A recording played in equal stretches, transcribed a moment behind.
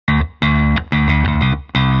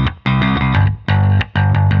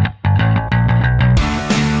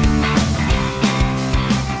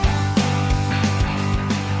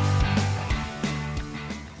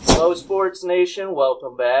Sports Nation,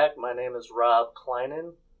 welcome back. My name is Rob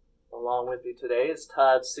Kleinen. Along with me today is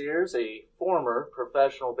Todd Sears, a former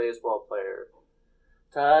professional baseball player.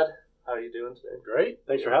 Todd, how are you doing today? Great.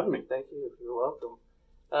 Thanks for having me. Thank you. You're welcome.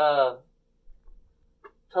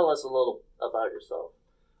 Tell us a little about yourself.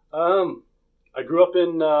 I grew up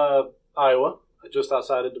in Iowa, just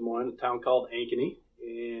outside of Des Moines, a town called Ankeny.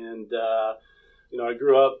 And, I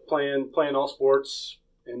grew up playing all sports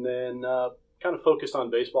and then kind of focused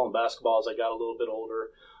on baseball and basketball as I got a little bit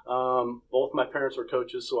older. Both my parents were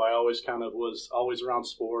coaches, so I always kind of was always around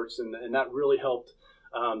sports, and that really helped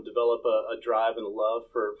develop a drive and a love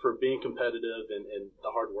for being competitive and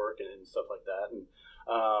the hard work and stuff like that. And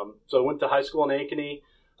so I went to high school in Ankeny,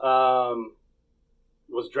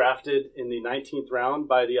 was drafted in the 19th round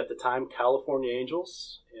by the, at the time, California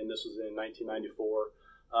Angels, and this was in 1994.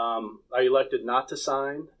 I elected not to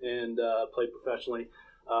sign and played professionally.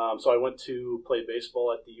 So I went to play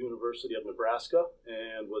baseball at the University of Nebraska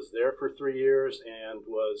and was there for 3 years and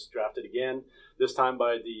was drafted again, this time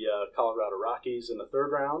by the Colorado Rockies in the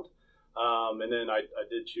third round. And then I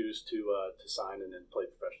did choose to sign and then play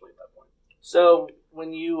professionally at that point. So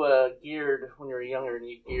when you when you were younger and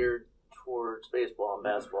you geared towards baseball and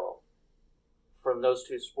basketball, from those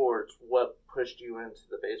two sports, what pushed you into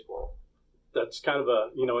the baseball? That's kind of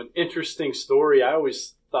an interesting story. I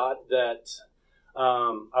always thought that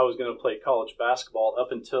I was going to play college basketball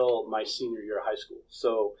up until my senior year of high school.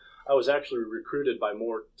 So I was actually recruited by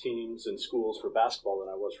more teams and schools for basketball than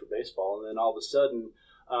I was for baseball. And then all of a sudden,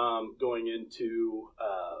 going into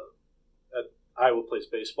Iowa plays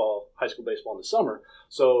baseball, high school baseball in the summer.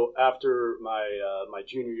 So after my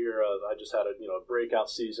junior year, I just had a breakout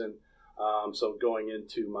season. So going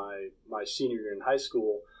into my senior year in high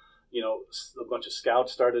school, a bunch of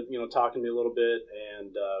scouts started, talking to me a little bit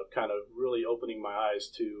and kind of really opening my eyes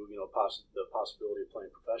to, the possibility of playing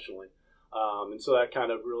professionally. And so that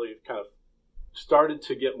kind of started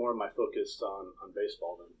to get more of my focus on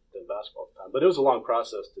baseball than basketball at the time. But it was a long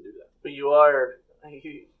process to do that. But you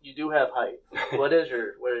do have height. What is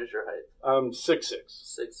your height? 6'6".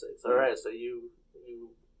 6'6". All right. So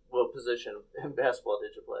what position in basketball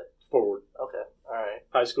did you play? Forward. Okay. All right.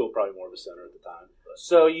 High school, probably more of a center at the time. But.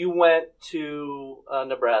 So you went to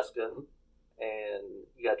Nebraska, and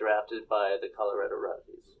you got drafted by the Colorado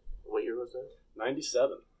Rockies. What year was that?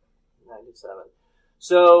 97. 97.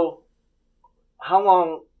 So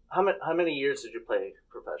how many years did you play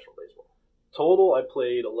professional baseball? Total, I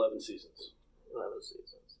played 11 seasons. 11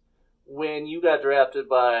 seasons. When you got drafted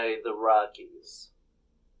by the Rockies,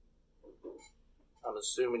 I'm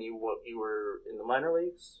assuming you were in the minor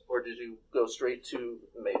leagues, or did you go straight to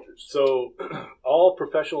the majors? So all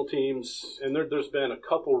professional teams, and there's been a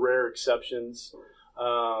couple rare exceptions,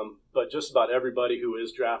 but just about everybody who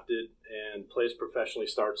is drafted and plays professionally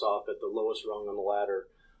starts off at the lowest rung on the ladder.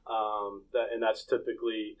 And that's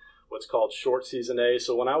typically what's called short season A.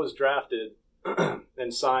 So when I was drafted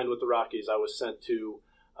and signed with the Rockies, I was sent to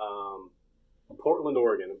Portland,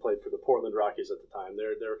 Oregon, and played for the Portland Rockies at the time.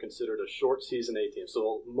 They're considered a short season A team.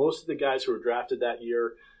 So most of the guys who were drafted that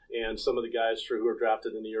year and some of the guys who were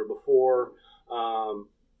drafted in the year before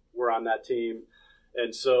were on that team.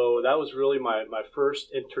 And so that was really my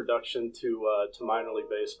first introduction to minor league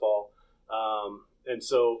baseball. And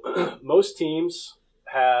so most teams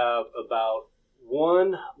have about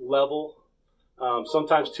one level,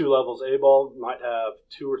 sometimes two levels. A-ball might have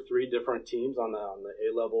 2 or 3 different teams on the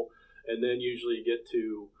A level. And then usually you get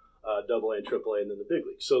to AA and AAA and then the big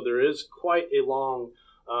league. So there is quite a long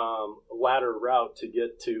ladder route to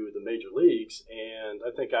get to the major leagues. And I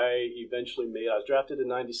think I was drafted in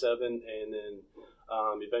 97 and then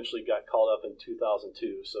eventually got called up in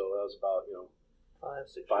 2002. So that was about,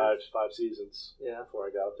 5 seasons before I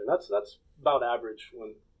got up there. And that's about average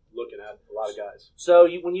when looking at a lot of guys. So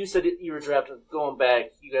when you said you were drafted, going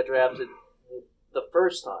back, you got drafted the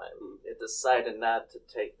first time, it decided not to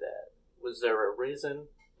take that. Was there a reason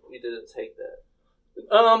you didn't take that?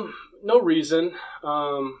 No reason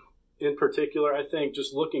in particular. I think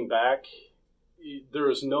just looking back, there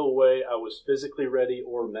was no way I was physically ready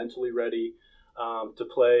or mentally ready to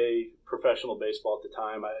play professional baseball at the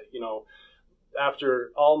time.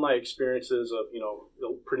 After all my experiences of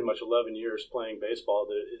pretty much 11 years playing baseball,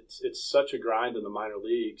 it's such a grind in the minor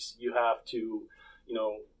leagues. You have to,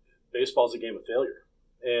 baseball's a game of failure.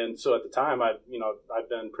 And so at the time, I've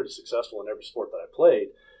been pretty successful in every sport that I played.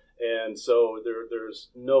 And so there's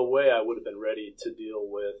no way I would have been ready to deal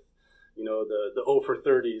with, the 0 for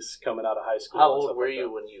 30s coming out of high school. How old were you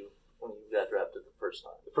when you got drafted the first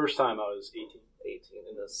time? The first time I was 18. 18.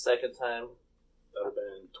 And the second time? That would have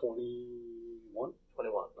been 21.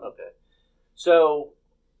 21, okay. So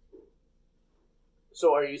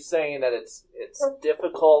So are you saying that it's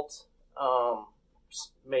difficult?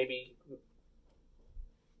 Maybe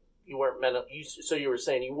you weren't so you were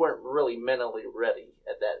saying you weren't really mentally ready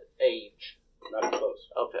at that age. Not even close.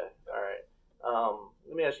 Okay, all right.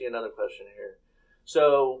 Let me ask you another question here.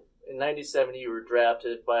 So in '97, you were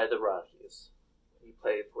drafted by the Rockies. You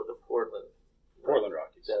played for the Portland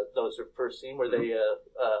Rockies. Those are first team. Were they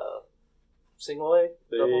single A?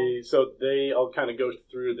 I'll kind of go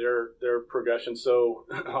through their progression. So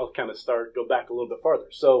I'll kind of go back a little bit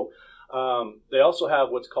farther. So they also have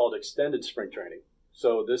what's called extended spring training.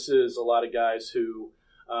 So this is a lot of guys who,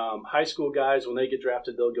 high school guys, when they get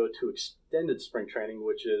drafted, they'll go to extended spring training,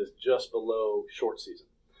 which is just below short season.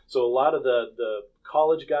 So a lot of the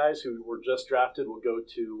college guys who were just drafted will go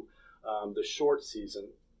to the short season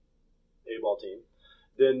A-ball team.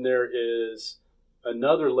 Then there is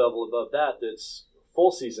another level above that that's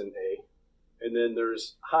full season A, and then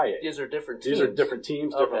there's high A. These are different teams.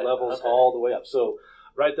 Different levels, all the way up. So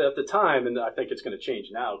right at the time, and I think it's going to change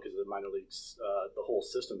now because the minor leagues, the whole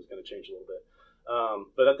system is going to change a little bit.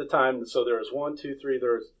 But at the time, so there was 1, 2, 3.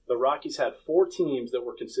 The Rockies had 4 teams that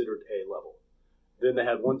were considered A level. Then they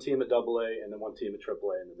had 1 team at AA, and then 1 team at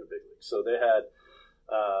AAA, and then the big league. So they had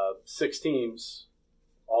 6 teams,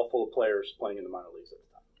 all full of players playing in the minor leagues at the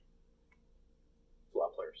time. A lot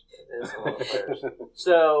of players. It is a lot of players.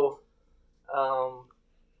 So,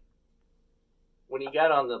 when you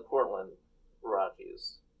got on the Portland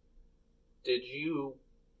Rockies, did you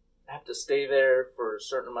have to stay there for a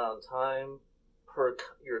certain amount of time per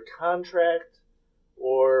your contract,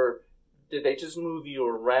 or did they just move you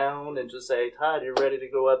around and just say, Todd, you're ready to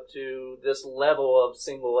go up to this level of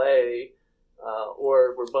single A,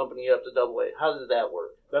 or we're bumping you up to AA? How did that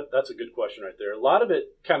work? That's a good question right there. A lot of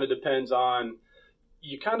it kind of depends on,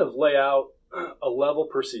 you kind of lay out a level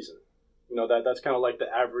per season. You know, that's kind of like the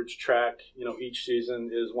average track. You know, each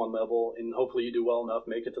season is one level, and hopefully you do well enough,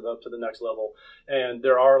 make it to the next level. And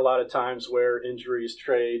there are a lot of times where injuries,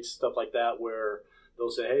 trades, stuff like that, where they'll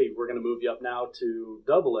say, hey, we're going to move you up now to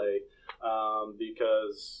AA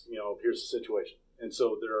because, you know, here's the situation. And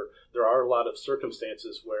so there are a lot of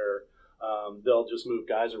circumstances where they'll just move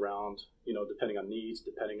guys around, you know, depending on needs,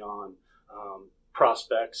 depending on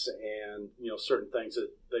prospects, and, you know, certain things that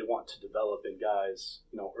they want to develop in guys,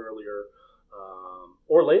 you know, earlier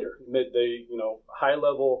or later. They, you know, high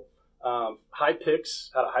level, high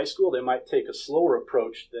picks out of high school, they might take a slower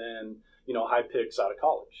approach than, you know, high picks out of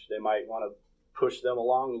college. They might want to push them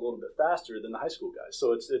along a little bit faster than the high school guys.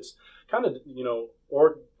 So it's kind of, you know,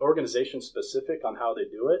 organization specific on how they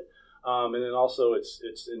do it. And then also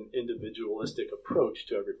it's an individualistic approach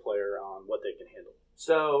to every player on what they can handle.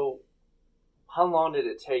 So how long did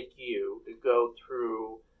it take you to go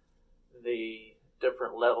through the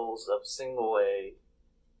different levels of single A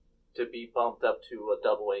to be bumped up to a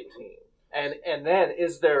AA team? And then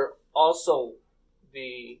is there also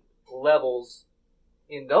the levels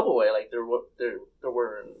in AA like there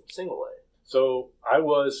were in single A? So I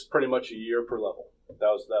was pretty much a year per level. That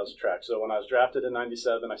was the track. So when I was drafted in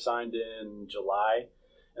 '97, I signed in July,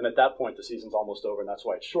 and at that point the season's almost over, and that's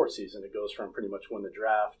why it's short season. It goes from pretty much when the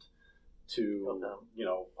draft to you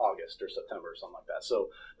know, August or September or something like that. So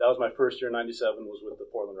that was my first year in '97, was with the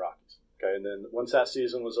Portland Rockies. Okay, and then once that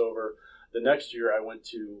season was over, the next year I went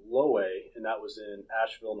to low A, and that was in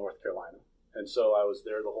Asheville, North Carolina, and so I was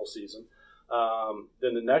there the whole season.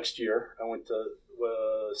 Then the next year I went to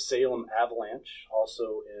Salem Avalanche,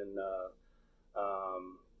 also in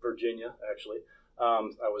Virginia, actually.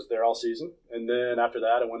 I was there all season, and then after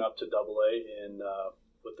that I went up to AA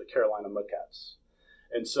with the Carolina Mudcats.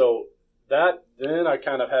 And so then I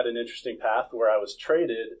kind of had an interesting path where I was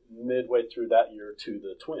traded midway through that year to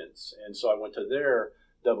the Twins. And so I went to their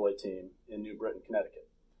AA team in New Britain, Connecticut.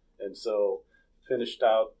 And so finished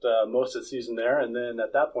out most of the season there. And then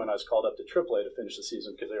at that point I was called up to AAA to finish the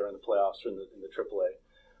season because they were in the playoffs, in the AAA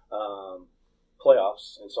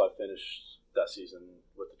playoffs. And so I finished that season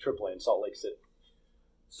with the AAA in Salt Lake City.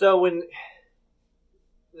 So when,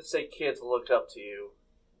 let's say, kids looked up to you,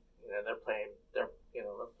 you know, they're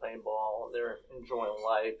playing ball, and they're enjoying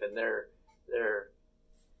life, and they're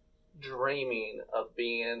dreaming of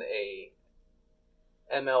being a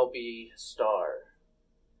MLB star.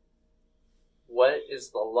 What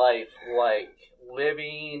is the life like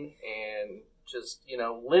living and just, you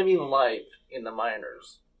know, living life in the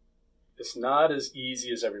minors? It's not as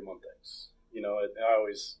easy as everyone thinks. You know,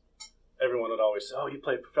 everyone would always say, oh, you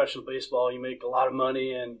play professional baseball, you make a lot of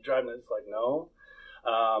money, and driving. It's like, no.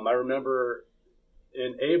 I remember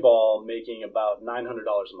in A-ball making about $900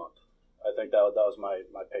 a month. I think that was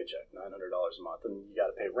my paycheck, $900 a month, and you got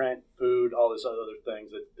to pay rent, food, all these other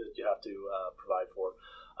things that you have to provide for.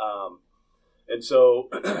 And so,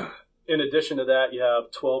 in addition to that, you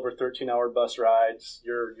have 12 or 13-hour bus rides.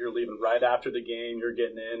 You're leaving right after the game. You're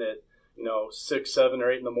getting in at 6, 7,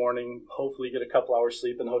 or 8 in the morning. Hopefully, get a couple hours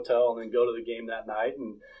sleep in the hotel, and then go to the game that night.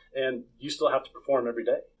 And you still have to perform every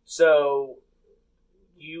day. So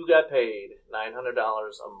you got paid $900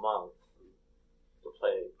 a month to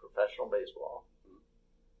play professional baseball.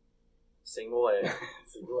 Single A.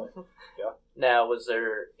 Single A. Yeah. Now, was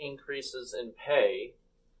there increases in pay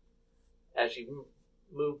as you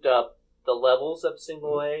moved up the levels of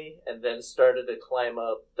single A and then started to climb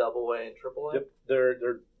up double A and triple A? Yep.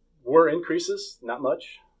 There were increases, not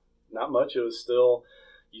much. It was still,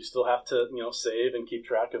 you still have to, save and keep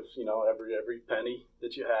track of, every penny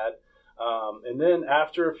that you had. And then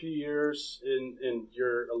after a few years, and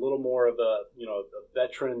you're a little more of a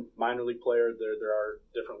veteran minor league player, there are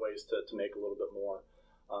different ways to make a little bit more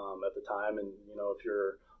at the time. And if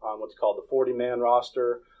you're on what's called the 40-man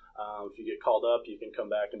roster, if you get called up, you can come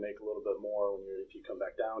back and make a little bit more if you come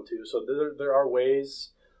back down too. So there are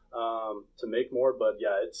ways to make more, but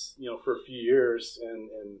yeah, it's for a few years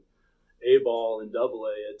and A-ball and double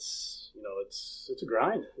A, it's a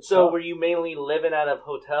grind. So were you mainly living out of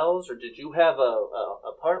hotels, or did you have a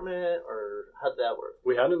apartment, or how'd that work?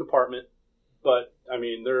 We had an apartment, but I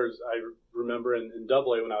remember in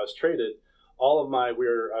double A when I was traded, I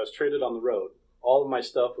was traded on the road. All of my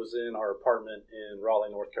stuff was in our apartment in Raleigh,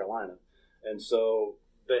 North Carolina. And so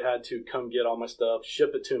they had to come get all my stuff,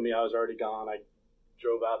 ship it to me. I was already gone. I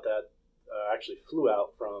drove out actually flew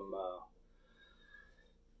out from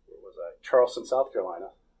Charleston, South Carolina.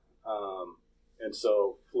 And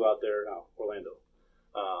so flew out there, Orlando.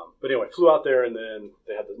 But anyway, flew out there, and then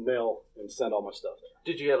they had to mail and send all my stuff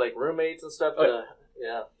there. Did you have like roommates and stuff?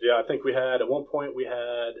 Yeah. Yeah, I think at one point we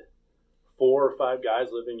had 4 or 5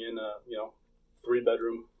 guys living in a,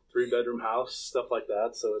 3-bedroom house, stuff like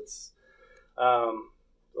that. So it's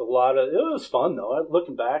it was fun though.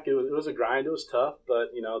 Looking back, it was a grind. It was tough,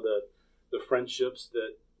 but the friendships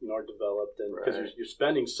that are developed, and because you're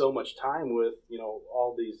spending so much time with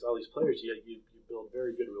all these players, you build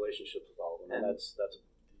very good relationships with all of them, and that's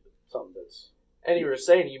something that's. And you were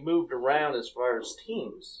saying you moved around as far as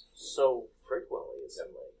teams so frequently, it seemed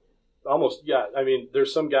like. Almost, yeah. I mean,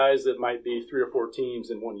 there's some guys that might be 3 or 4 teams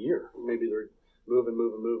in 1 year. Maybe they're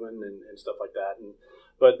moving, and stuff like that.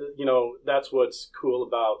 But that's what's cool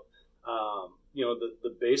about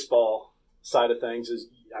the baseball side of things is,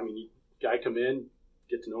 guy come in,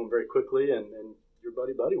 get to know him very quickly, and you're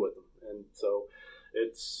buddy with them, and so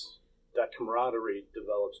it's that camaraderie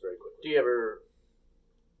develops very quickly. Do you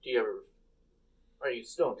ever? Are you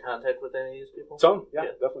still in contact with any of these people? Some,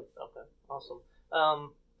 yeah. Definitely. Okay, awesome.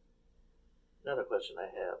 Another question I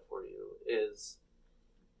have for you is,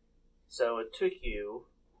 so it took you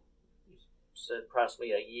said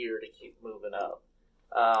approximately a year to keep moving up,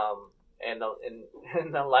 and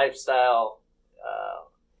the lifestyle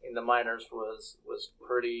in the minors was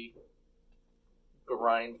pretty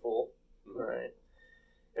grindful, right?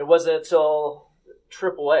 It wasn't until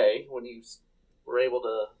AAA when you were able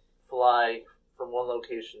to fly from one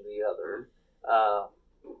location to the other.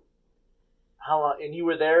 How long? And you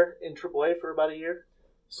were there in AAA for about a year?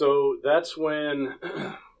 So that's when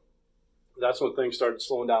things started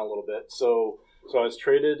slowing down a little bit. So I was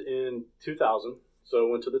traded in 2000. So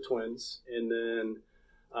I went to the Twins, and then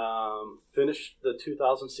finished the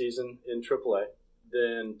 2000 season in AAA.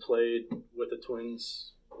 Then played with the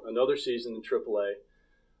Twins another season in AAA,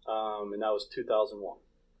 and that was 2001.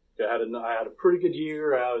 I had a pretty good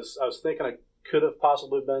year. I was thinking I could have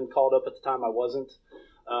possibly been called up at the time. I wasn't.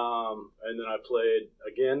 And then I played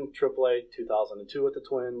again AAA 2002 with the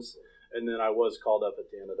Twins, and then I was called up at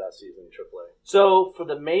the end of that season in AAA. So for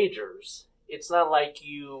the majors, it's not like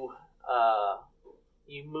you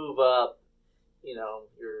move up.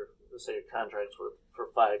 Let's say your contract's for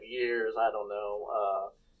 5 years. I don't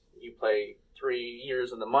know. You play 3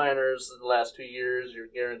 years in the minors. The last 2 years, you're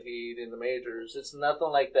guaranteed in the majors. It's nothing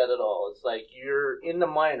like that at all. It's like you're in the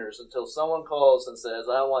minors until someone calls and says,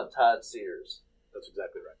 "I want Todd Sears." That's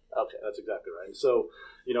exactly right. Okay. That's exactly right. And so,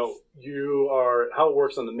 how it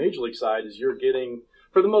works on the major league side is you're getting,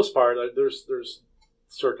 for the most part, there's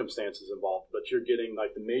circumstances involved, but you're getting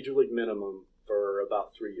like the major league minimum for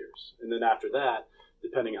about 3 years. And then after that,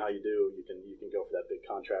 depending on how you do, you can go for that big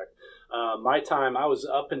contract. My time, I was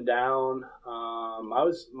up and down.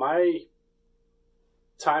 My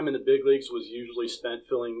time in the big leagues was usually spent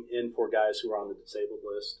filling in for guys who were on the disabled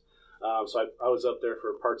list. So I was up there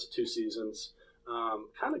for parts of 2 seasons,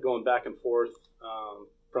 kind of going back and forth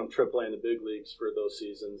from AAA in the big leagues for those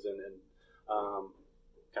seasons, and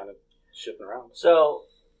kind of shifting around. So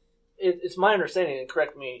it's my understanding, and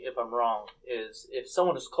correct me if I'm wrong, is if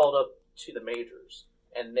someone is called up to the majors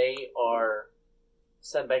and they are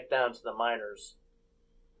sent back down to the minors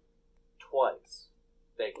twice,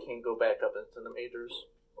 they can go back up into the majors?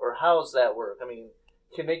 Or how does that work? I mean,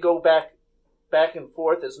 can they go back and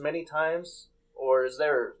forth as many times? Or is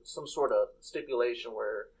there some sort of stipulation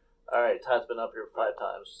where, all right, Todd's been up here 5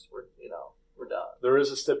 times, we're done? There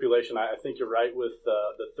is a stipulation. I think you're right with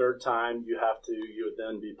the third time you would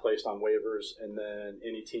then be placed on waivers, and then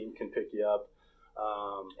any team can pick you up.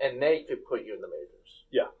 And they could put you in the majors.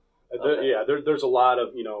 Yeah. Okay. There's a lot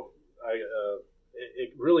of,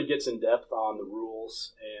 it really gets in depth on the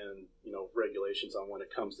rules and, regulations on when it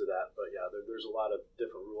comes to that. But yeah, there's a lot of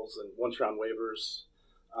different rules. And once you're on waivers,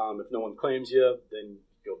 if no one claims you, then you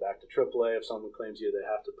go back to AAA. If someone claims you, they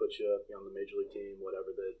have to put you on the major league team,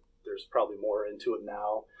 whatever. There's probably more into it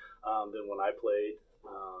now than when I played.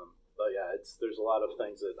 But yeah, there's a lot of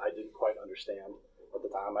things that I didn't quite understand at the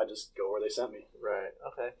time. I just go where they sent me. Right.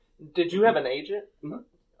 Okay. Did you have an agent? Mm-hmm.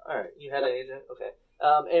 All right. You had an agent? Okay.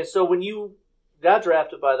 And so when you got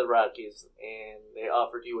drafted by the Rockies and they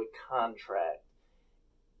offered you a contract,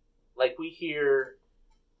 like we hear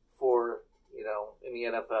for, in the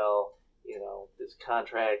NFL, this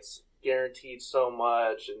contract's guaranteed so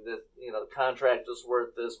much and this, the contract is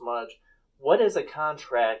worth this much. What is a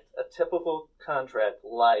typical contract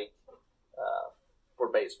like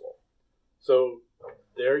for baseball? So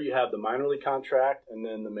there you have the minor league contract and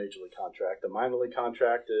then the major league contract. The minor league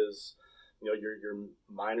contract is, your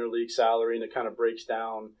minor league salary, and it kind of breaks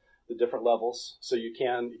down the different levels. So you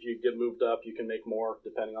can, if you get moved up, you can make more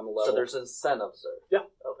depending on the level. So there's incentives there. Yeah.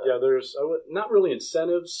 Okay. Yeah, there's not really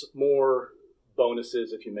incentives, more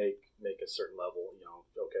bonuses if you make a certain level.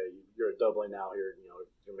 Okay, you're at AA now, you're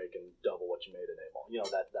making double what you made at A-ball.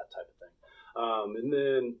 That type of thing. And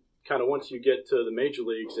then kind of once you get to the major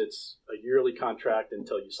leagues, it's a yearly contract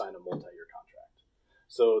until you sign a multi-year contract.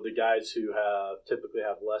 So the guys who typically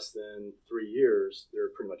have less than 3 years, they're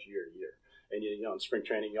pretty much year to year. And in spring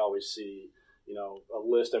training, you always see a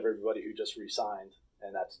list of everybody who just re-signed,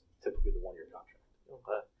 and that's typically the 1-year contract.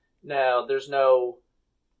 Okay. Now there's no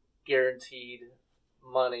guaranteed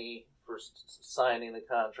money for signing the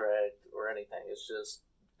contract or anything. It's just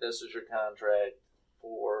this is your contract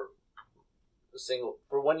for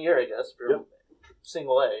 1 year, I guess. For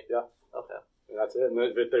single A. Yeah. Okay. And that's it. And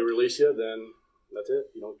if they release you, then that's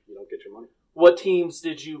it. You don't get your money. What teams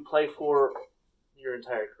did you play for your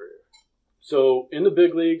entire career? So in the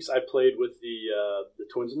big leagues, I played with the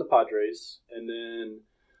Twins and the Padres, and then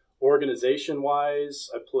organization-wise,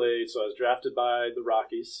 I was drafted by the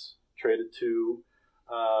Rockies, traded to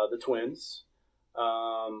the Twins,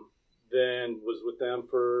 then was with them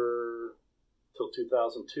till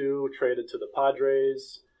 2002, traded to the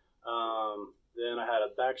Padres. Then I had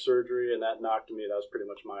a back surgery, and that knocked me. That was pretty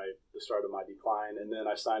much the start of my decline. And then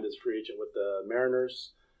I signed as a free agent with the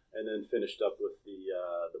Mariners, and then finished up with the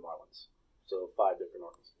Marlins. So 5 different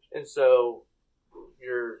organizations. And so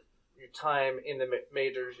your time in the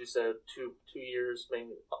majors, you said 2 years, maybe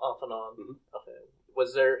off and on. Mm-hmm. Okay.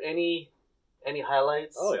 Was there any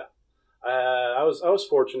highlights? Oh yeah, I was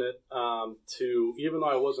fortunate to, even though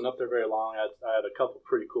I wasn't up there very long, I had a couple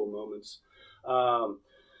pretty cool moments.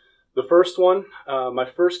 The first one, my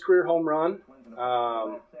first career home run,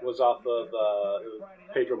 was off of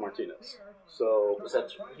Pedro Martinez. So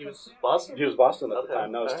he was Boston? He was Boston at the Okay.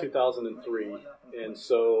 time. That was All right. 2003, and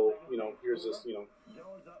so here's this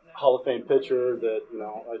Hall of Fame pitcher that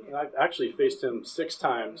I actually faced him 6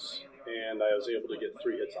 times, and I was able to get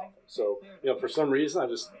 3 hits off him. So for some reason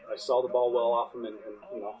I saw the ball well off him, and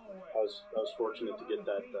I was fortunate to get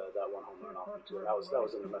that one home run off him too. That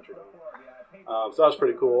was in the Metrodome. So that was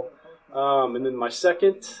pretty cool. And then my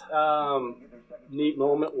second neat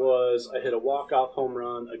moment was I hit a walk-off home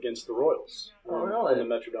run against the Royals really? in the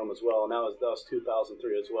Metrodome as well, and that was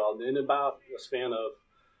 2003 as well. And in about a span of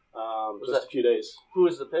a few days. Who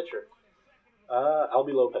was the pitcher?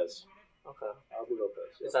 Albie Lopez. Okay. Albie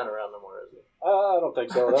Lopez. He's not around no more, is he? I don't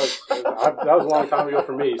think so. That was a long time ago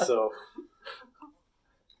for me. So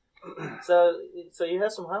you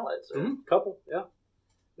had some highlights, right? Mm-hmm. Couple, yeah.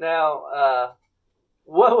 Now,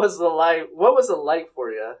 what was it like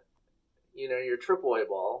for you? Your AAA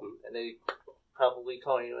ball, and they probably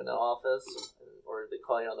call you in the office, or they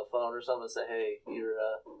call you on the phone or something and say, "Hey,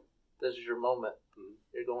 this is your moment.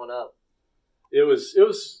 You're going up." It was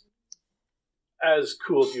as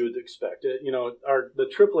cool as you would expect. The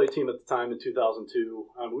AAA team at the time in 2002,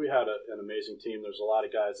 we had an amazing team. There's a lot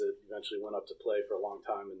of guys that eventually went up to play for a long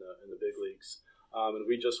time in the big leagues. and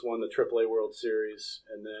we just won the AAA World Series.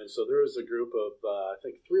 And then so there was a group of I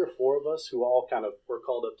think 3 or 4 of us who all kind of were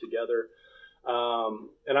called up together.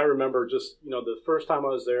 And I remember just the first time I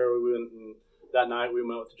was there, we went and that night we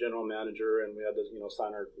met with the general manager and we had to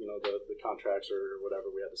sign our the contracts or whatever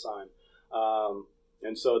we had to sign.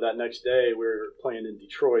 And so that next day we were playing in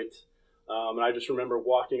Detroit. And I just remember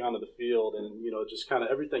walking onto the field and, just kind of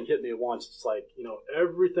everything hit me at once. It's like,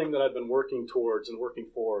 everything that I've been working towards and working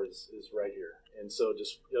for is right here. And so it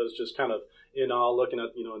was just kind of in awe looking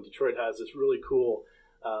at, and Detroit has this really cool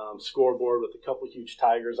scoreboard with a couple huge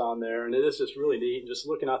tigers on there. And it is just really neat. And just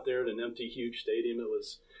looking out there at an empty, huge stadium,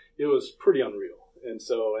 it was pretty unreal. And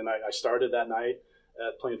so, I started that night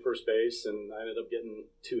at playing first base and I ended up getting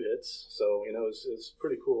 2 hits. So, it was a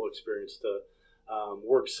pretty cool experience to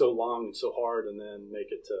work so long and so hard, and then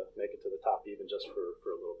make it to the top even just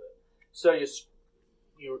for a little bit. So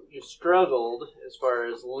you struggled as far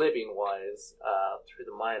as living wise through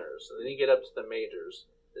the minors, and then you get up to the majors.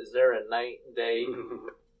 Is there a night and day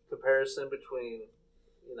comparison between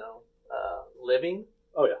living?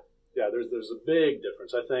 Oh yeah. There's a big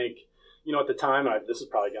difference. I think at the time, this has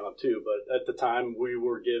probably gone up too, but at the time we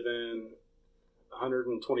were given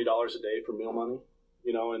 $120 a day for meal money.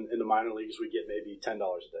 In the minor leagues, we get maybe $10 a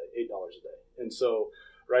day, $8 a day. And so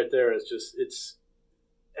right there, it's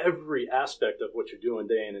every aspect of what you're doing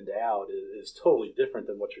day in and day out is totally different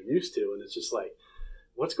than what you're used to. And it's just like,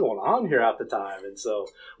 what's going on here at the time? And so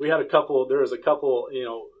there was a couple,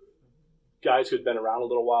 guys who'd been around a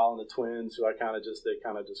little while in the Twins who they kind of just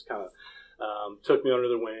took me under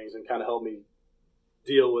their wings and kind of helped me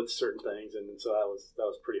deal with certain things. And so that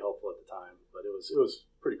was pretty helpful at the time, but it was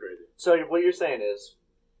pretty crazy. So what you're saying is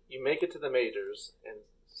you make it to the majors and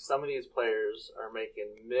some of these players are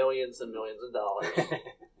making millions and millions of dollars.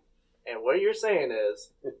 And what you're saying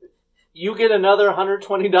is you get another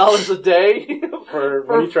 $120 a day for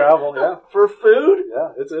when you travel, yeah. For food?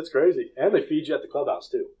 Yeah, it's crazy. And they feed you at the clubhouse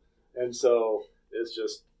too. And so it's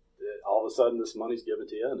just all of a sudden this money's given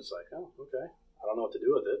to you and it's like, oh, okay. I don't know what to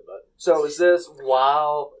do with it, but... So is this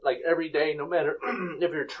every day, no matter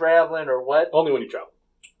if you're traveling or what? Only when you travel.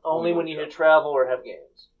 Only when you travel or have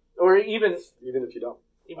games. Or even if you don't.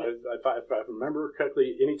 If I remember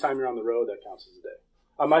correctly, anytime you're on the road, that counts as a day.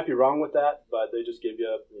 I might be wrong with that, but they just give you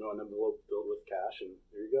an envelope filled with cash, and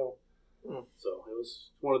there you go. So it was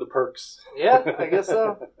one of the perks. Yeah, I guess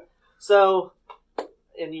so. So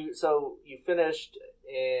you finished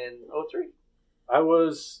in 2003? I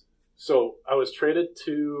was traded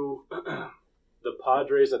to the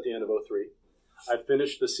Padres at the end of 2003. I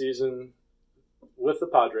finished the season with the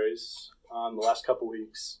Padres the last couple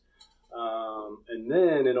weeks. And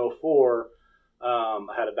then in 2004,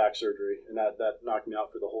 I had a back surgery, and that knocked me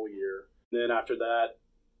out for the whole year. And then after that,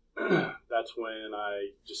 that's when I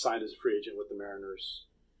just signed as a free agent with the Mariners,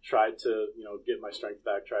 tried to, get my strength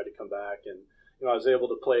back, tried to come back. And, I was able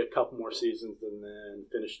to play a couple more seasons and then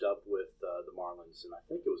finished up with the Marlins, and I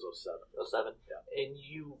think it was 2007. 2007? Yeah. And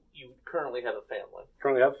you currently have a family?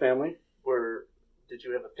 Currently have a family. Did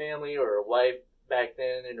you have a family or a wife back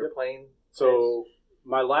then in your playing? So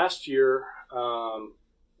my last year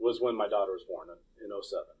was when my daughter was born in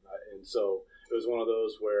 2007. And so it was one of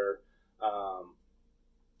those where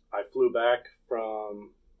I flew back from,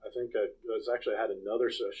 I had another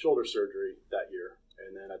shoulder surgery that year.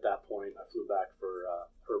 And then at that point, I flew back for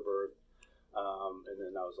her birth. And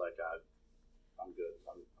then I was like, I'm good.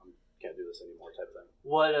 I can't do this anymore type of thing.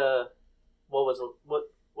 What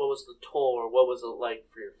was the toll, or what was it like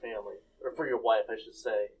for your family, or for your wife, I should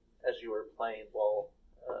say, as you were playing ball?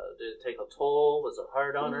 Did it take a toll? Was it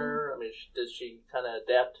hard on her? I mean, did she kind of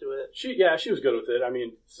adapt to it? She was good with it. I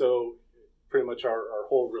mean, so pretty much our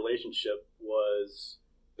whole relationship was,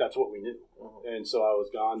 that's what we knew. Mm-hmm. And so I was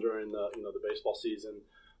gone during the baseball season.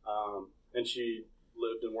 And she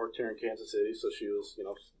lived and worked here in Kansas City, so she was,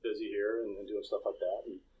 busy here and doing stuff like that.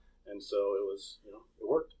 And so it was, it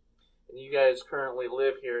worked. And you guys currently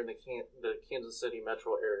live here in the Kansas City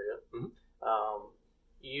metro area. Mm-hmm.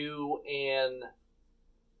 You and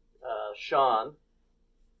Sean,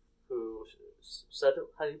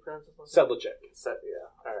 how do you pronounce his name? Sedlicek. Yeah.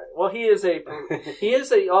 All right. Well, he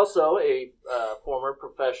is also a former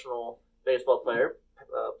professional baseball player.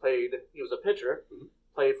 He was a pitcher. Mm-hmm.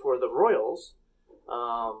 Played for the Royals.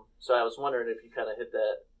 So I was wondering if you kind of hit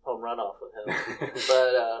that home run off with him.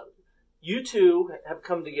 But you two have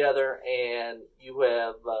come together and you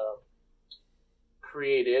have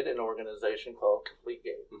created an organization called Complete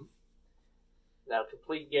Game. Mm-hmm. Now,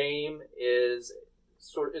 Complete Game is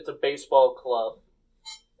it's a baseball club.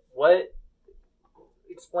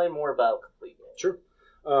 Explain more about Complete Game. Sure.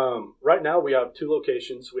 Right now we have 2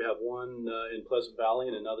 locations. We have one in Pleasant Valley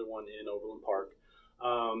and another one in Overland Park.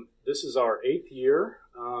 This is our 8th year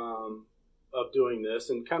of doing this,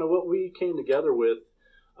 and kind of what we came together with,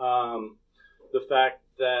 the fact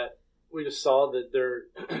that we just saw that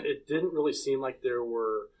it didn't really seem like there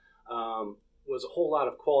was a whole lot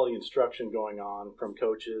of quality instruction going on from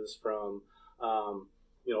coaches, from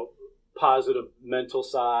positive mental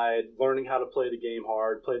side, learning how to play the game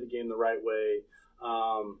hard, play the game the right way.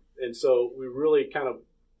 And so we really kind of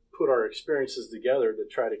put our experiences together to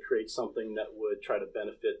try to create something that would try to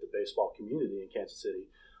benefit the baseball community in Kansas City.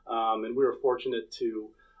 And we were fortunate to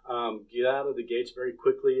get out of the gates very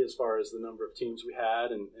quickly as far as the number of teams we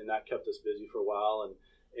had, and that kept us busy for a while.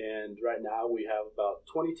 And right now we have about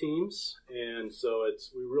 20 teams, and so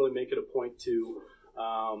we really make it a point to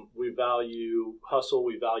we value hustle,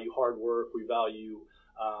 we value hard work, we value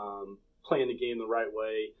playing the game the right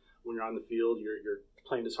way. When you're on the field, you're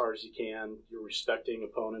playing as hard as you can. You're respecting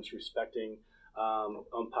opponents, respecting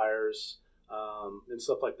umpires, and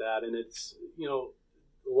stuff like that. And it's,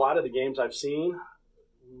 a lot of the games I've seen,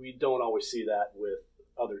 we don't always see that with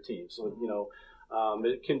other teams. So,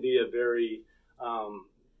 it can be a very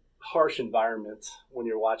harsh environment when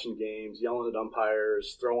you're watching games, yelling at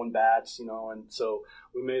umpires, throwing bats, and so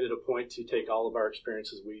we made it a point to take all of our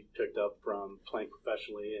experiences we picked up from playing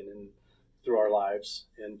professionally and through our lives,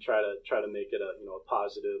 and try to make it a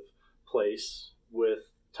positive place with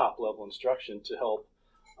top level instruction to help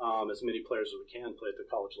as many players as we can play at the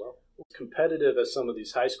college level. Competitive as some of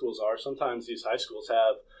these high schools are, sometimes these high schools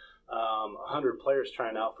have 100 players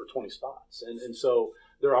trying out for 20 spots, and so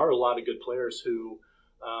there are a lot of good players who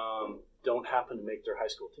don't happen to make their high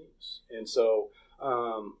school teams, and so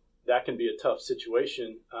that can be a tough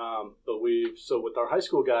situation. But with our high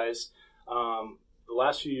school guys, the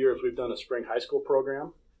last few years we've done a spring high school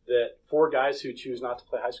program that for guys who choose not to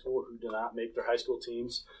play high school or who do not make their high school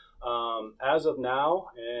teams, as of now,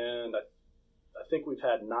 and I think we've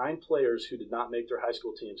had 9 players who did not make their high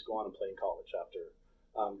school teams go on and play in college after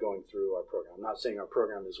going through our program. I'm not saying our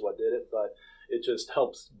program is what did it, but it just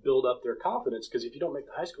helps build up their confidence, because if you don't make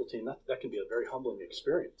the high school team, that can be a very humbling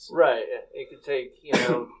experience. Right. It could take,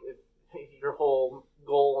 your whole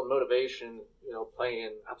goal and motivation,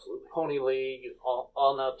 playing absolutely pony league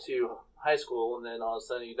on up to high school, and then all of a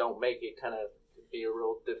sudden you don't make it, kind of could be a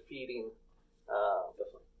real defeating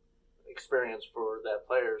experience for that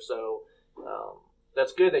player. So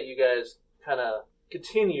that's good that you guys kind of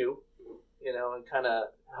continue, and kind of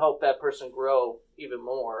help that person grow even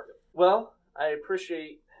more. Well, I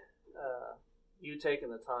appreciate you taking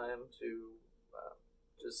the time to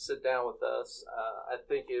just sit down with us. I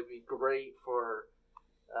think it would be great for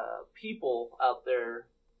people out there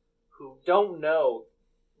who don't know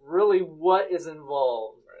really what is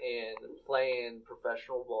involved in playing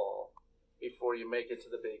professional ball before you make it to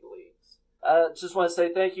the big leagues. I just want to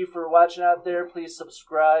say thank you for watching out there. Please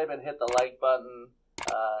subscribe and hit the like button,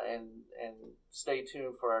 and stay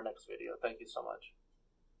tuned for our next video. Thank you so much.